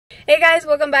Hey guys,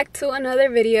 welcome back to another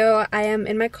video. I am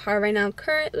in my car right now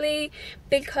currently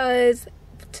because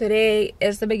today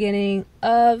is the beginning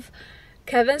of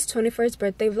Kevin's 21st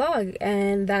birthday vlog,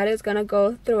 and that is gonna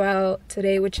go throughout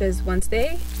today, which is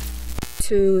Wednesday,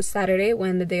 to Saturday,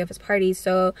 when the day of his party.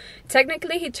 So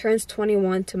technically he turns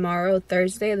 21 tomorrow,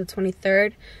 Thursday the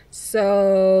 23rd.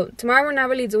 So tomorrow we're not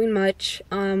really doing much.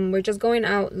 We're just going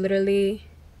out literally.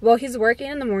 Well, he's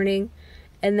working in the morning,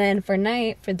 and then for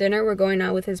dinner we're going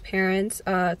out with his parents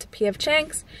to P.F.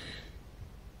 Chang's.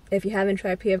 If you haven't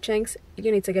tried P.F. Chang's,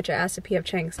 you need to get your ass to P.F.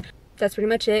 Chang's. That's pretty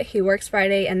much it. He works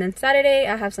Friday, and then Saturday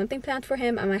I have something planned for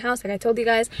him at my house, like I told you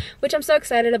guys, which I'm so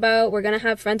excited about. We're gonna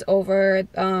have friends over,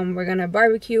 we're gonna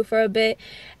barbecue for a bit,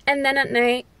 and then at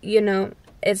night, you know,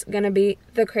 it's gonna be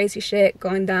the crazy shit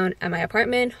going down at my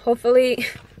apartment, hopefully.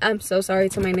 I'm so sorry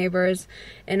to my neighbors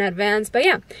in advance, but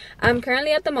yeah, I'm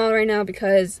currently at the mall right now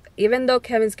because even though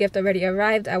Kevin's gift already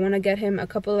arrived, I want to get him a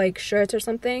couple like shirts or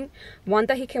something, one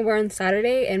that he can wear on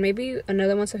Saturday and maybe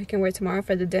another one so he can wear tomorrow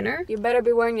for the dinner. You better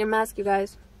be wearing your mask, you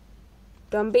guys.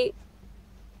 Don't be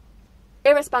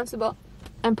irresponsible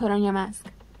and put on your mask.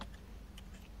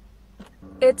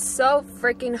 It's so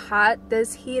freaking hot.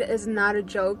 This heat is not a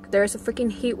joke. There's a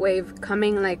freaking heat wave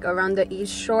coming like around the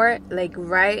East Shore, like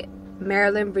right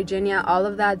Maryland, Virginia, all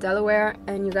of that, Delaware.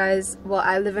 And you guys, well,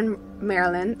 I live in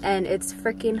Maryland and it's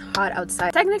freaking hot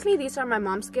outside. Technically these are my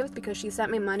mom's gifts because she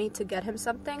sent me money to get him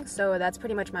something, so that's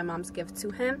pretty much my mom's gift to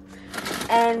him.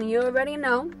 And you already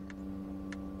know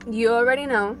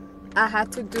I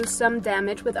had to do some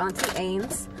damage with Auntie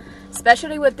Ains,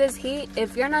 especially with this heat.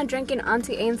 If you're not drinking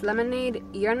Auntie Ains lemonade,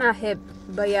 you're not hip.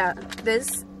 But yeah,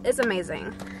 this is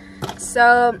amazing.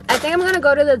 So I think I'm gonna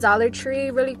go to the Dollar Tree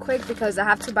really quick because I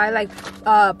have to buy like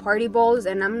party bowls,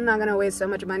 and I'm not gonna waste so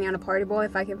much money on a party bowl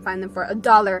if I can find them for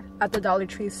 $1 at the Dollar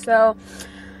Tree. So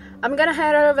I'm gonna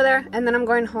head over there and then I'm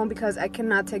going home because I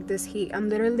cannot take this heat. I'm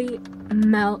literally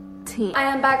melting. I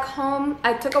am back home.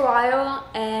 I took a while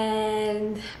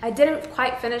and I didn't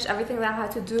quite finish everything that I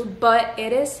had to do, but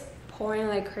it is pouring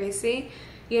like crazy.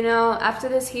 You know, after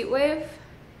this heat wave,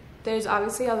 there's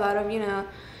obviously a lot of, you know,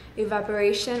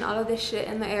 evaporation, all of this shit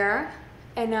in the air,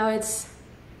 and now it's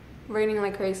raining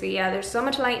like crazy. Yeah, there's so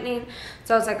much lightning,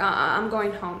 so I was like, I'm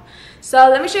going home. So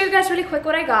let me show you guys really quick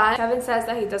what I got. Kevin says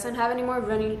that he doesn't have any more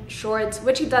running shorts,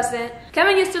 which he doesn't.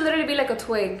 Kevin used to literally be like a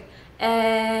twig,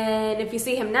 and if you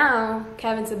see him now,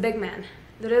 Kevin's a big man.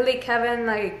 Literally, Kevin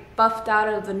like buffed out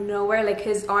of the nowhere. Like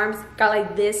his arms got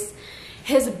like this,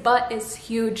 his butt is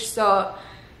huge, so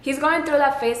he's going through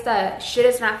that phase that shit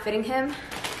is not fitting him.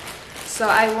 So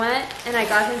I went and I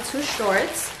got him 2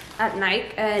 shorts at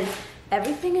Nike, and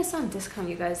everything is on discount,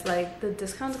 you guys. Like the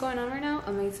discount's going on right now,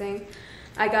 amazing.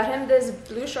 I got him this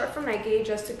blue short from Nike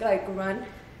just to like run.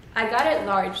 I got it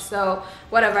large, so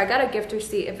whatever. I got a gift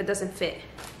receipt if it doesn't fit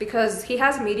because he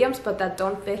has mediums but that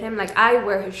don't fit him. Like I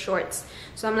wear his shorts,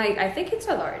 so I'm like, I think it's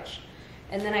a large.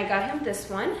 And then I got him this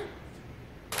one,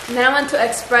 and then I went to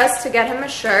Express to get him a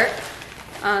shirt.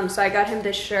 So I got him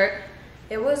this shirt.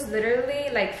 It was literally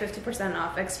like 50%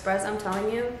 off. Express, I'm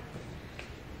telling you.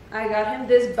 I got him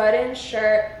this button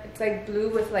shirt. It's like blue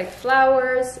with like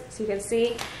flowers, so you can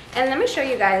see. And let me show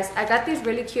you guys. I got these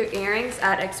really cute earrings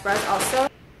at Express also.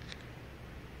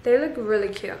 They look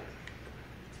really cute.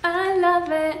 I love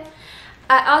it.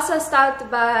 I also stopped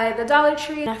by the Dollar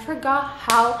Tree, and I forgot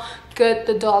how good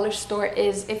the dollar store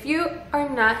is. If you are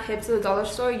not hip to the dollar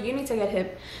store, you need to get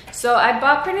hip. So I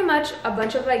bought pretty much a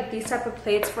bunch of like these type of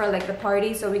plates for like the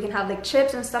party, so we can have like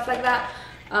chips and stuff like that.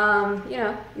 You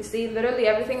know, you see, literally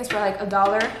everything is for like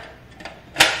 $1.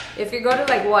 If you go to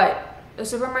like what, a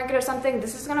supermarket or something,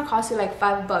 this is gonna cost you like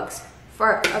 $5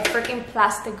 for a freaking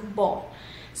plastic bowl.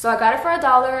 So I got it for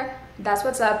 $1. That's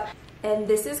what's up. And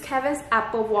this is Kevin's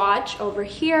Apple Watch over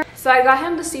here. So I got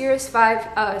him the Series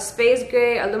 5 space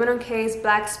gray aluminum case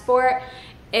black sport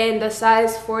in the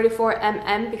size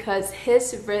 44mm because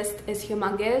his wrist is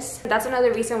humongous. That's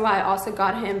another reason why I also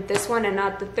got him this one and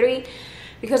not the 3,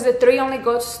 because the 3 only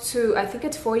goes to, I think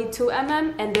it's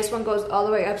 42mm, and this one goes all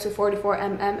the way up to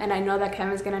 44mm, and I know that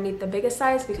Kevin's gonna need the biggest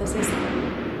size because his...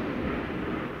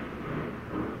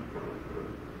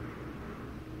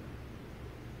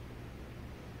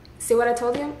 See what I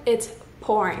told you? It's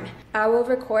pouring. I will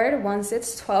record once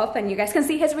it's 12 and you guys can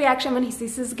see his reaction when he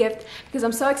sees his gift because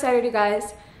I'm so excited, you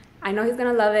guys. I know he's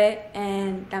gonna love it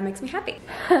and that makes me happy.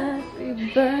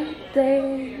 Happy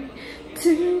birthday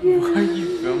to you. Why are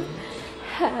you filming?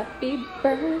 Happy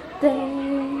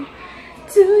birthday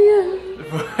to you.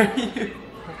 Why are you?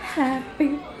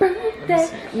 Happy birthday.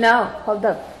 No, hold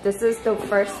up. This is the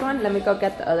first one. Let me go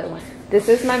get the other one. This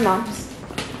is my mom's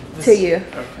to you.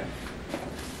 Okay.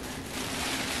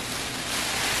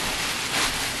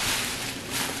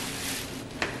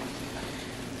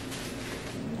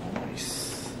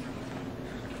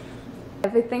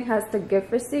 everything has the gift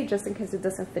receipt just in case it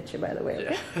doesn't fit you, by the way.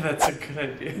 Okay? Yeah, that's a good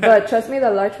idea. But trust me, the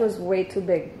large was way too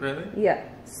big. Really? Yeah,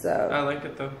 so. I like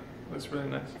it though. Looks really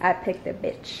nice. I picked a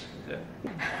bitch. Yeah.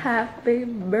 Happy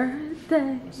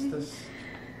birthday. What's this?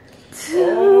 To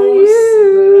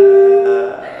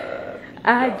you. Snap.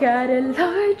 I got a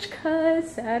large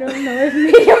cause I don't know if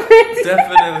medium is.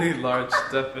 Definitely large,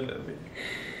 definitely.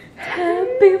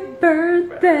 Happy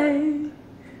birthday.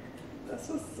 That's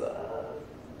what's up.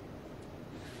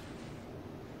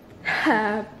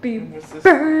 Happy What's this?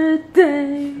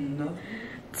 birthday No.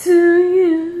 to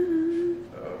you.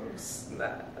 Oh,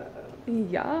 snap.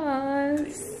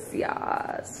 Yes.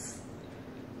 Yes.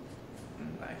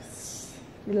 Nice.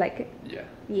 You like it? Yeah.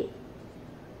 Yeah.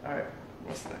 Alright,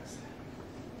 what's next?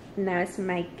 Now it's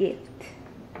my gift.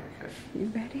 Okay.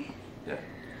 You ready? Yeah.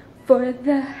 For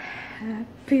the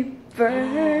happy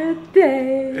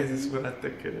birthday. Is this what I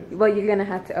think it is? Well, you're gonna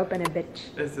have to open it,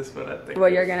 bitch. Is this what I think Well,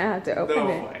 it you're is? gonna have to open No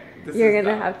it. way. This You're is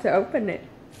gonna not- have to open it.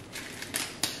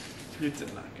 You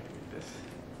did not give me this.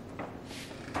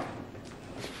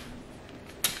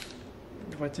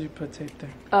 Why do you put tape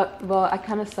there? Well, I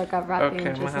kind of suck at rapping. Okay,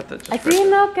 I'm gonna have to just Así rip it.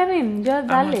 no, Kevin. Yo,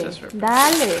 gonna dale. just rip it.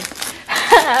 Dale.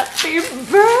 Happy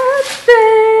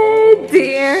birthday,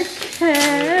 dear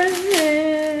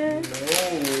Kevin.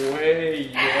 No way,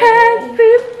 yo.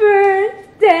 Happy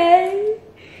birthday.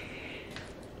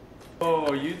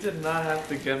 Oh, you did not have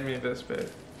to get me this, babe.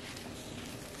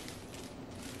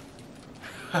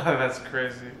 That's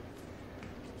crazy.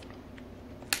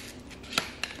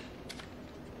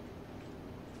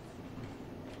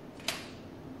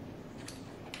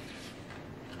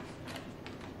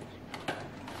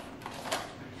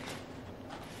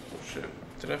 Oh shit.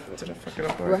 Did I fuck it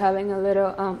up? We're having a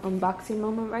little unboxing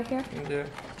moment right here. Yeah.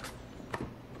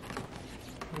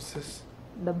 What's this?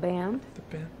 The band. The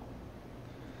band?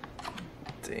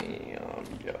 Damn,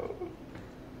 yo.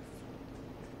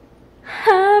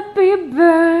 Happy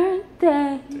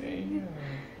birthday Damn.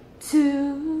 to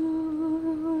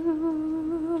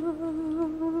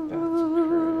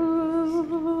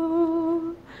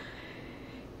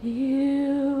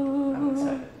you. I'm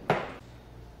excited.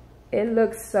 It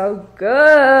looks so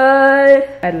good.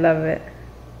 I love it.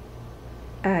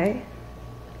 I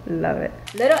love it.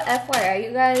 Little FYI,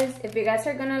 you guys, if you guys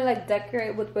are gonna like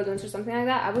decorate with balloons or something like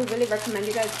that, I would really recommend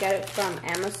you guys get it from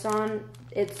Amazon.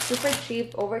 It's super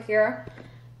cheap over here.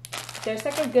 There's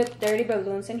like a good 30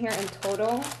 balloons in here in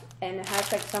total, and it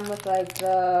has like some with like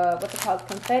the, what's it called,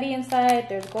 confetti inside.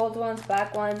 There's gold ones,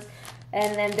 black ones,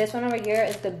 and then this one over here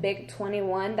is the big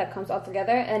 21 that comes all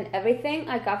together, and everything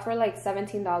I got for like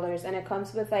 $17, and it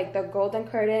comes with like the golden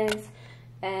curtains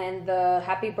and the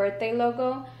happy birthday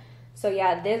logo. So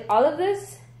yeah, this, all of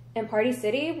this in Party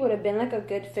City would have been like a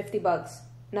good 50 bucks.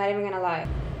 Not even gonna lie.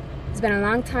 It's been a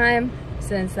long time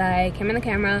since I came in the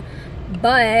camera,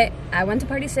 but I went to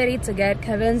Party City to get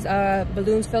Kevin's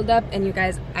balloons filled up, and you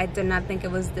guys, I did not think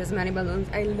it was this many balloons.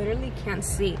 I literally can't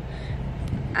see.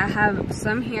 I have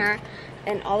some here,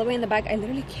 and all the way in the back, I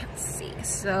literally can't see.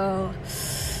 So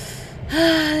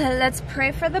let's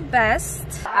pray for the best.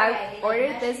 I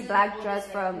ordered this black dress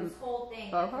from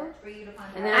Boho,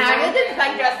 and then I ordered this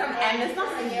black dress from Amazon.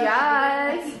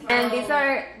 yes, and these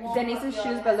are Denise's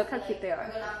shoes, but look how cute they are.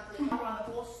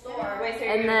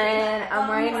 And then I'm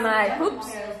wearing my hoops,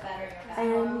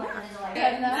 and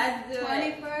yeah.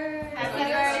 21st.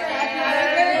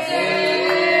 Happy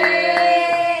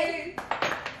birthday.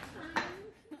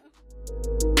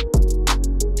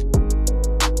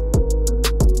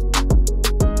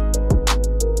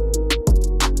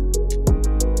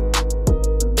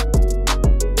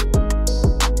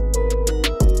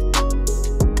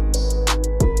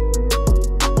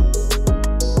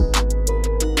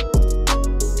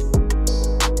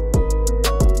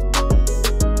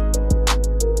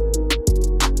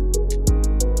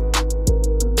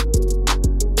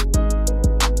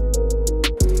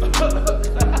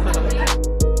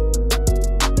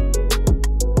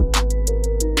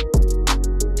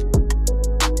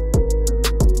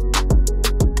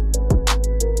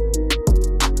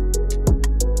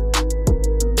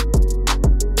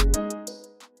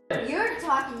 You're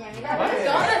talking, Yamila.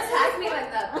 Don't attack me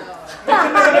like that, though.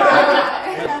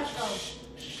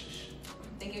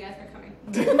 Thank you guys for coming.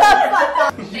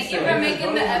 Thank you for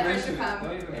making the effort to come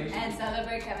and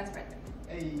celebrate Kevin's birthday.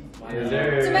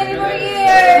 Too many more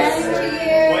years.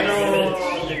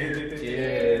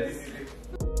 Cheers.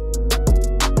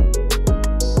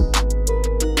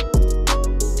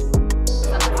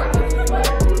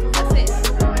 That's it.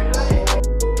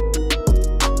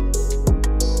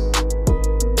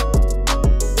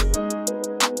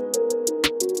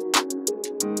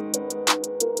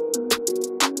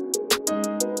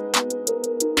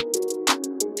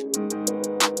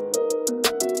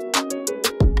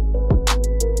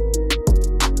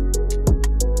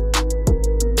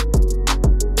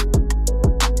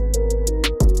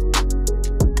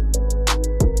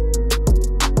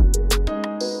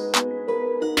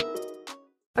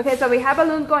 so we have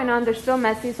balloons going on. They're still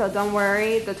messy, so don't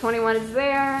worry. The 21 is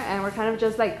there, and we're kind of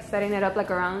just like setting it up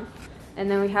like around. And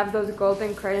then we have those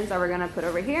golden curtains that we're gonna put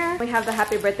over here. We have the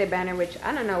happy birthday banner, which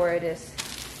I don't know where it is.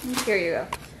 Here you go.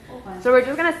 So we're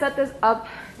just gonna set this up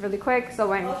really quick, so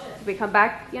when we come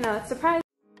back, you know, it's a surprise.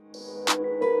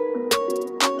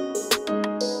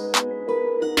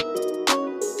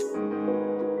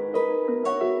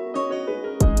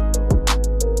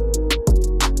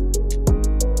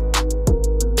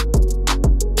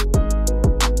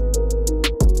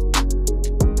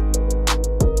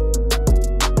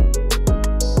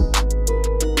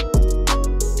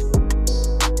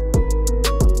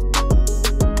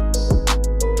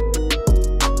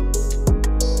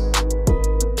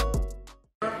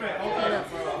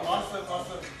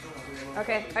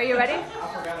 Okay, are you ready?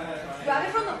 Grab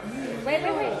it from the. Wait.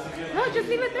 No, just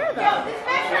leave it there though.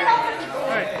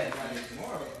 Alright.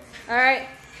 Alright.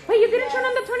 Wait, you didn't turn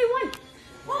on the 21.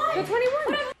 Why? The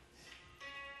 21.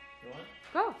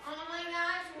 Go. Oh my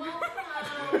gosh, welcome.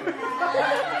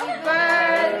 Happy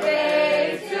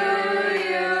birthday to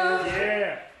you.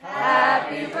 Yeah.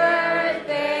 Happy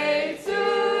birthday to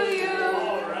you.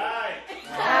 All right.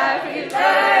 Happy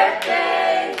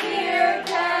birthday, dear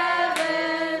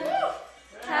Kevin.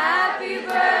 Happy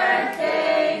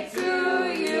birthday to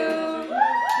you.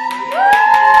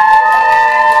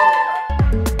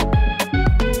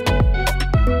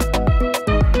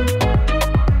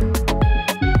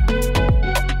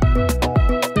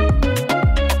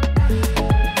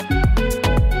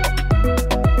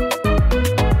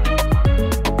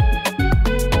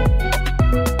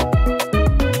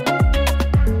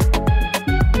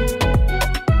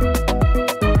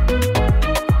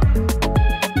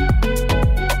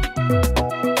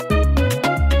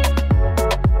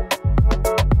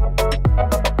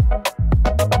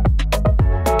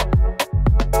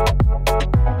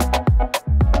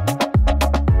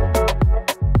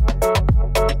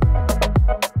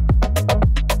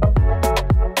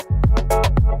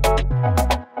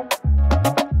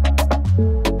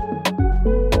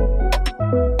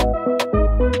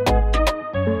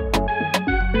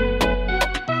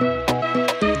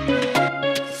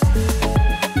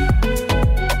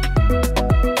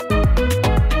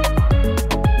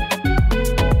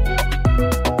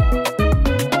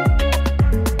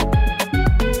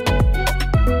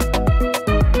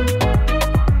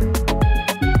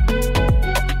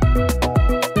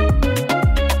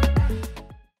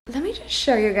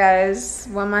 Show you guys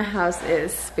what my house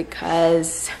is,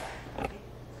 because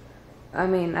I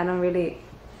mean, I don't really,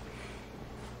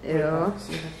 ew,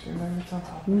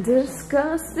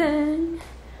 disgusting.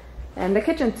 And the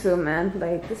kitchen too, man,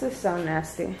 like this is so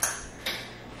nasty.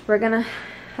 We're gonna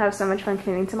have so much fun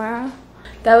cleaning tomorrow.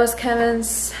 That was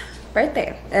Kevin's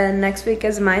birthday, and next week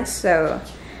is mine, so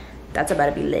that's about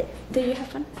to be lit. Did you have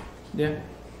fun? Yeah.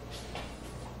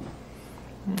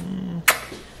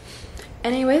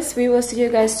 Anyways, we will see you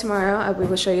guys tomorrow. We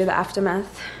will show you the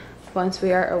aftermath once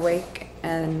we are awake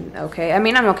and okay. I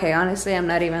mean, I'm okay, honestly. I'm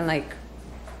not even like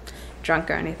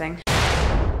drunk or anything.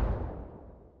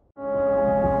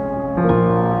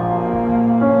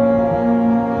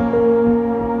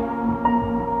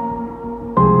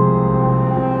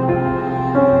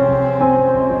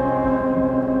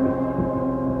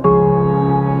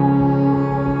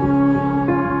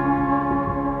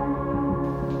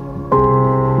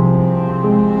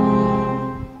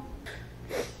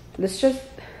 This just,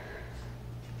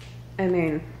 I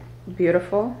mean,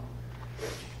 beautiful,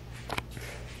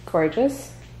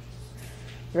 gorgeous,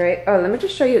 right? Oh, let me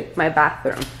just show you my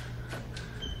bathroom.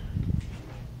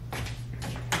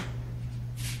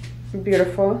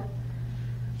 Beautiful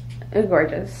and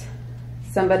gorgeous.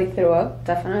 Somebody threw up,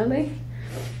 definitely.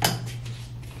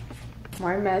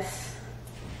 More mess.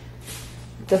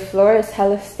 The floor is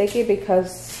hella sticky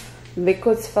because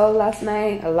liquids fell last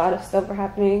night. A lot of stuff were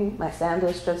happening. My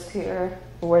sandal's just here.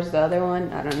 Where's the other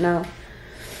one? I don't know.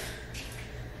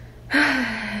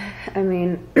 I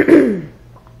mean,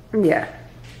 yeah.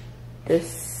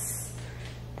 This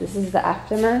is the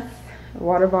aftermath.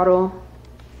 Water bottle,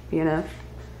 you know.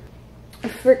 A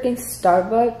freaking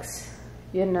Starbucks,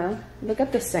 you know. Look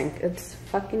at the sink. It's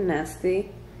fucking nasty.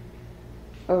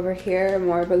 Over here,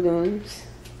 more balloons.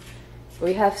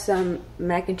 We have some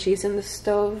mac and cheese in the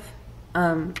stove.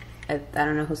 I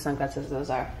don't know whose sunglasses those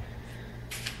are.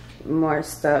 More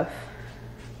stuff.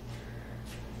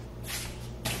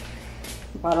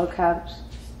 Bottle caps,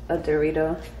 a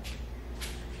Dorito.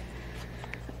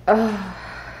 Oh,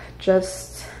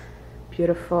 just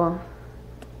beautiful.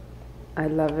 I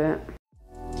love it.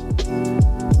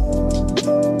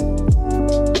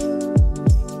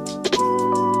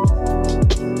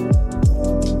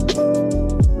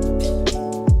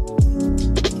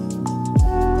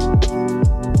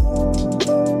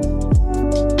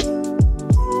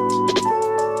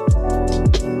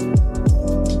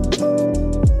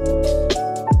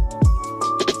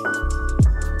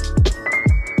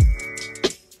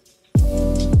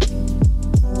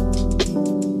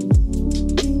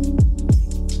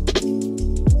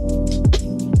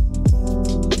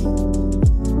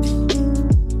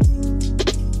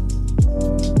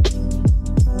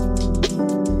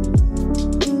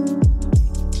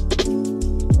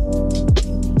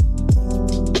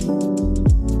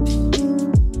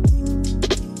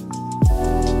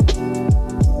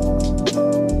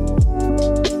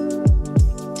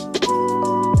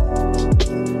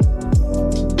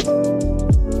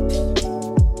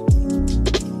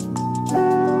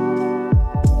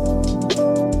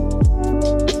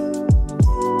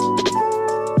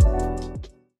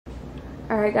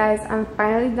 guys, I'm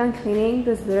finally done cleaning.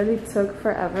 This literally took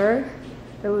forever.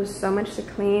 There was so much to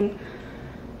clean,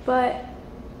 but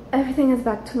everything is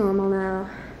back to normal now.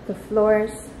 The floors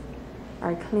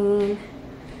are clean,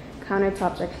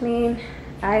 countertops are clean.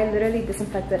 I literally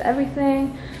disinfected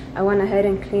everything. I went ahead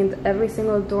and cleaned every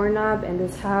single doorknob in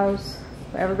this house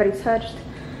where everybody touched.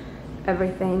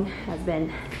 Everything has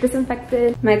been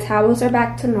disinfected. My towels are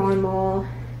back to normal.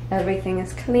 Everything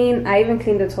is clean. I even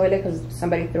cleaned the toilet because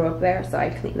somebody threw up there, so I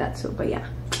cleaned that too. But yeah,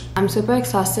 I'm super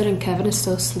exhausted and Kevin is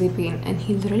still sleeping, and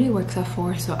he literally works at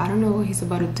 4, so I don't know what he's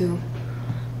about to do.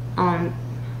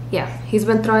 Yeah, he's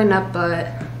been throwing up,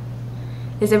 but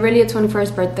is it really a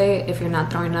 21st birthday if you're not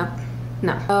throwing up?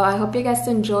 No. So I hope you guys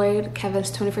enjoyed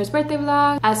Kevin's 21st birthday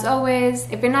vlog. As always,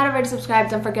 if you're not already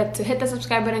subscribed, don't forget to hit the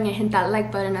subscribe button and hit that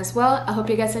like button as well. I hope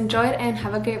you guys enjoyed and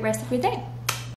have a great rest of your day.